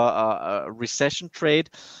more of a recession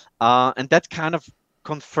trade, and that kind of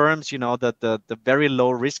confirms that the very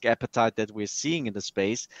low risk appetite that we're seeing in the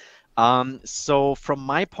space. So from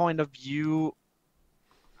my point of view,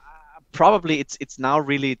 probably it's now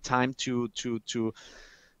really time to do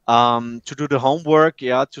the homework,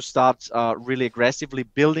 to start really aggressively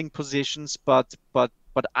building positions, but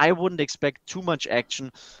I wouldn't expect too much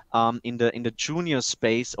action in the junior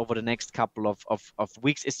space over the next couple of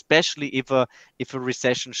weeks, especially if a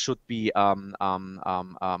recession should be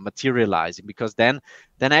materializing, because then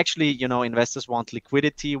actually investors want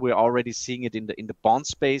liquidity. We're already seeing it in the bond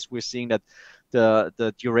space. We're seeing that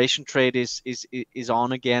the duration trade is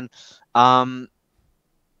on again.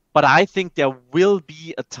 But I think there will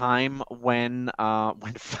be a time when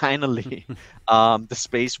finally the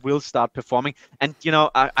space will start performing. And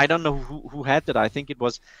I don't know who had that. I think it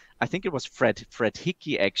was Fred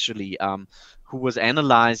Hickey actually, who was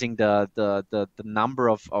analyzing the number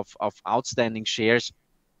of outstanding shares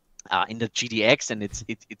in the GDX, and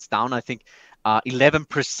it's down, I think,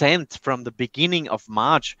 11% from the beginning of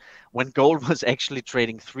March, when gold was actually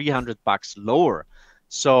trading $300 lower.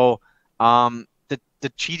 So the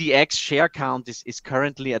GDX share count is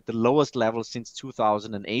currently at the lowest level since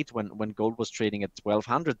 2008, when gold was trading at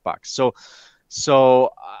 $1,200.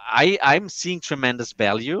 So I'm seeing tremendous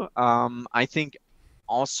value. I think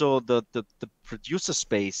also the producer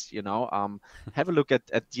space, have a look at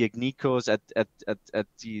the Agnicos, at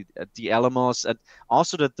the Alamos, and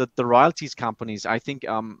also the royalties companies. I think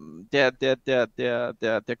their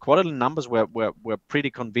quarterly numbers were pretty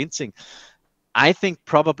convincing. I think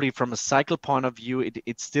probably from a cycle point of view,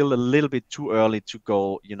 it's still a little bit too early to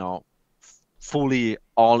go, fully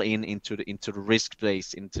all into the risk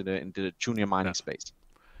space, into the junior mining space.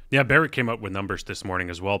 Yeah, Barrick came up with numbers this morning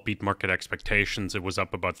as well, beat market expectations. It was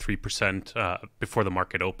up about 3% before the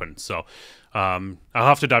market opened. So I'll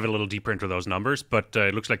have to dive a little deeper into those numbers, but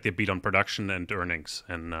it looks like they beat on production and earnings.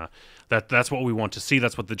 And that's what we want to see.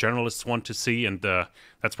 That's what the generalists want to see. And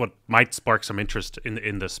that's what might spark some interest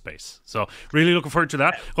in this space. So really looking forward to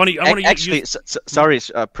that. Ronnie, I want to actually, sorry,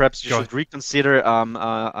 perhaps you should reconsider,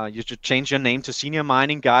 you should change your name to Senior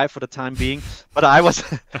Mining Guy for the time being. But I was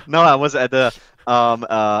at a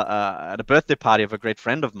birthday party of a great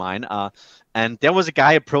friend of mine, and there was a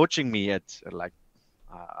guy approaching me at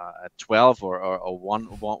 12 or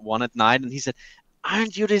 1 at night, and he said,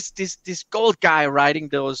 "Aren't you this gold guy writing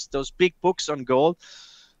those big books on gold?"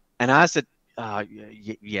 And I said,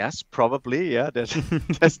 yes, probably. Yeah, there's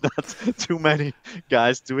not too many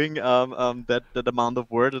guys doing that amount of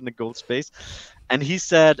work in the gold space. And he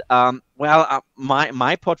said,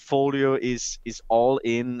 my portfolio is all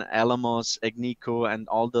in Alamos, Agnico, and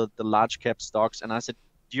all the large cap stocks. And I said,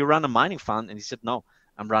 do you run a mining fund? And he said, no,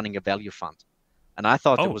 I'm running a value fund. And I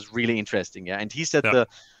thought it was really interesting. Yeah, and he said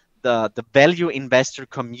the value investor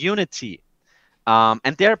community,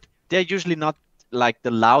 and they're usually not like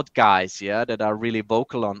the loud guys, that are really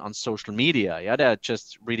vocal on social media. They're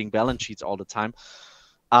just reading balance sheets all the time.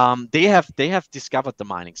 they have discovered the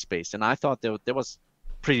mining space, and I thought that was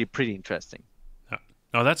pretty interesting.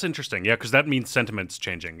 Oh, that's interesting. Yeah, because that means sentiment's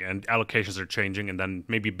changing and allocations are changing, and then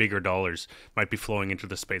maybe bigger dollars might be flowing into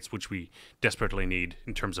the space, which we desperately need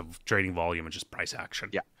in terms of trading volume and just price action.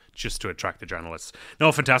 Yeah. Just to attract the journalists.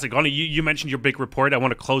 No, fantastic. Ronnie, you mentioned your big report. I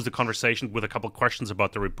want to close the conversation with a couple of questions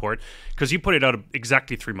about the report, because you put it out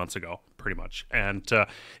exactly 3 months ago, pretty much. And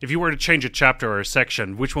if you were to change a chapter or a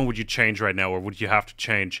section, which one would you change right now, or would you have to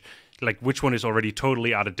change? Like, which one is already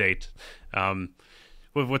totally out of date?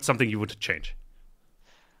 What's something you would change?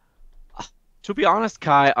 To be honest,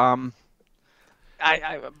 Kai,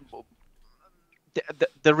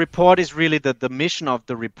 the report is really the mission of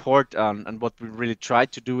the report, and what we really try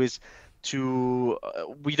to do is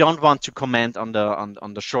we don't want to comment on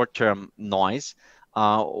the short-term noise.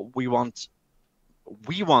 We want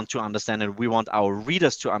to understand, and we want our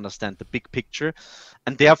readers to understand the big picture,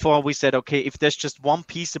 and therefore we said, okay, if there's just one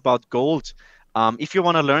piece about gold, if you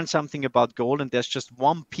want to learn something about gold and there's just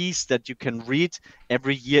one piece that you can read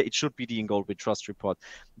every year, it should be the In Gold We Trust report.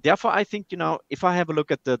 Therefore, I think, if I have a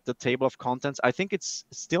look at the table of contents, I think it's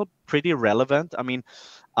still pretty relevant. I mean,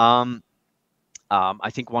 I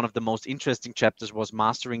think one of the most interesting chapters was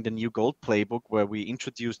Mastering the New Gold Playbook, where we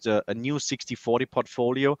introduced a new 60/40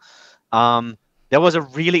 portfolio. There was a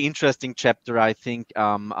really interesting chapter, I think,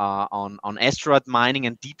 on asteroid mining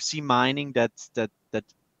and deep sea mining that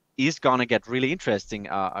is gonna get really interesting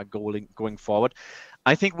going forward.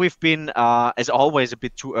 I think we've been, as always, a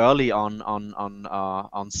bit too early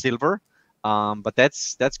on silver, but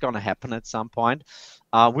that's gonna happen at some point.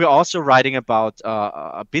 We're also writing about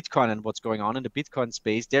Bitcoin and what's going on in the Bitcoin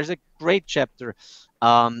space. There's a great chapter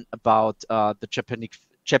about the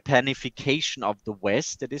Japanification of the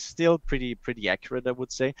West that is still pretty accurate, I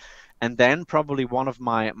would say. And then probably one of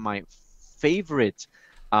my favorite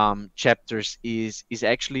chapters is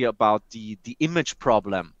actually about the image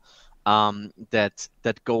problem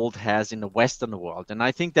that gold has in the Western world, and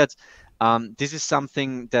I think that this is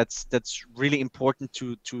something that's really important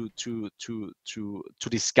to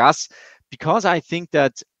discuss, because I think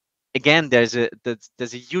that, again, there's a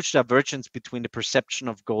huge divergence between the perception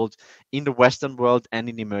of gold in the Western world and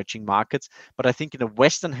in emerging markets. But I think in the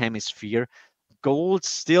Western hemisphere, gold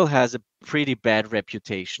still has a pretty bad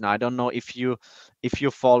reputation. I don't know if you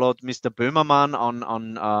followed Mr. Böhmermann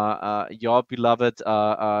on your beloved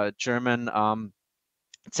German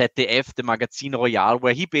ZDF, the Magazin Royal,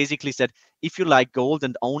 where he basically said, if you like gold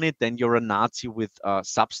and own it, then you're a Nazi with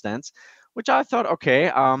substance, which I thought,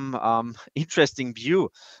 okay, interesting view.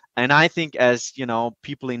 And I think, as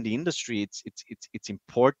people in the industry, it's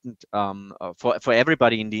important for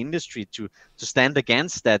everybody in the industry to stand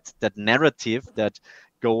against that narrative that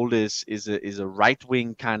gold is a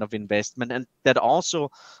right-wing kind of investment, and that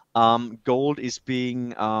also gold is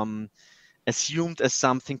being assumed as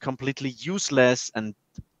something completely useless and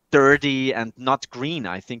dirty and not green.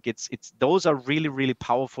 I think it's those are really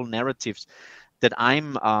powerful narratives that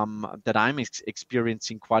I'm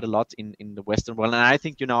experiencing quite a lot in the Western world. And I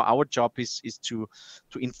think our job is to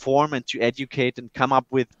inform and to educate and come up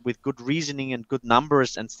with good reasoning and good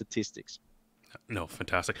numbers and statistics. No,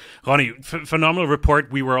 fantastic. Ronnie, phenomenal report.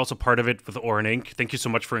 We were also part of it with Oren Inc. Thank you so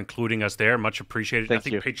much for including us there. Much appreciated. Thank I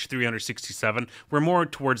think you. Page 367. We're more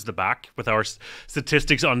towards the back with our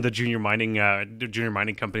statistics on the junior mining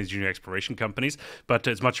companies, junior exploration companies. But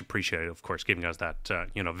it's much appreciated, of course, giving us that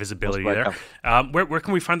visibility there. Where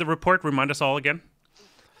can we find the report? Remind us all again.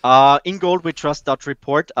 In Gold We Trust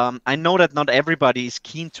report. I know that not everybody is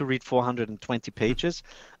keen to read 420 pages.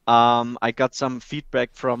 I got some feedback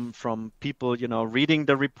from people, reading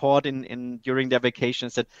the report during their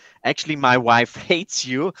vacations, that actually my wife hates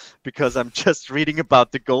you because I'm just reading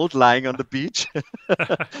about the gold lying on the beach.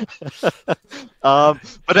 But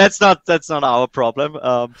that's not our problem.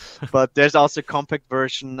 But there's also a compact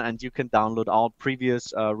version, and you can download all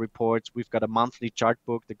previous reports. We've got a monthly chart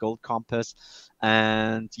book, the Gold Compass,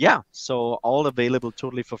 and yeah, so all available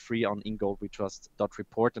totally for free on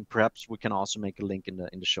ingoldwetrust.report, and perhaps we can also make a link in the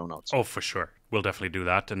show notes. Oh, for sure. We'll definitely do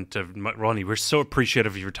that. And Ronnie, we're so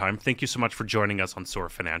appreciative of your time. Thank you so much for joining us on Soar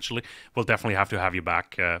Financially. We'll definitely have to have you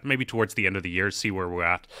back maybe towards the end of the year, see where we're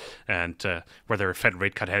at, and whether a Fed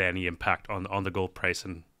rate cut had any impact on the gold price,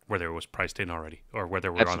 and whether it was priced in already or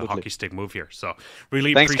whether we're Absolutely. on a hockey stick move here. So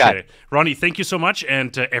really Thanks, appreciate Kai. it. Ronnie, thank you so much.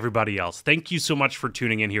 And to everybody else, thank you so much for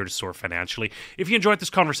tuning in here to Soar Financially. If you enjoyed this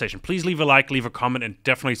conversation, please leave a like, leave a comment, and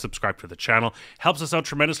definitely subscribe to the channel. Helps us out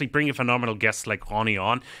tremendously, bringing phenomenal guests like Ronnie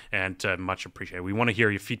on, and much appreciated. We want to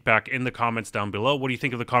hear your feedback in the comments down below. What do you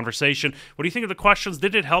think of the conversation? What do you think of the questions?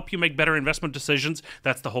 Did it help you make better investment decisions?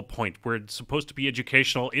 That's the whole point. We're supposed to be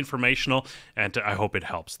educational, informational, and I hope it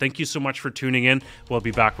helps. Thank you so much for tuning in. We'll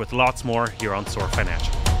be back with lots more here on Soar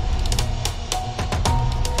Financial.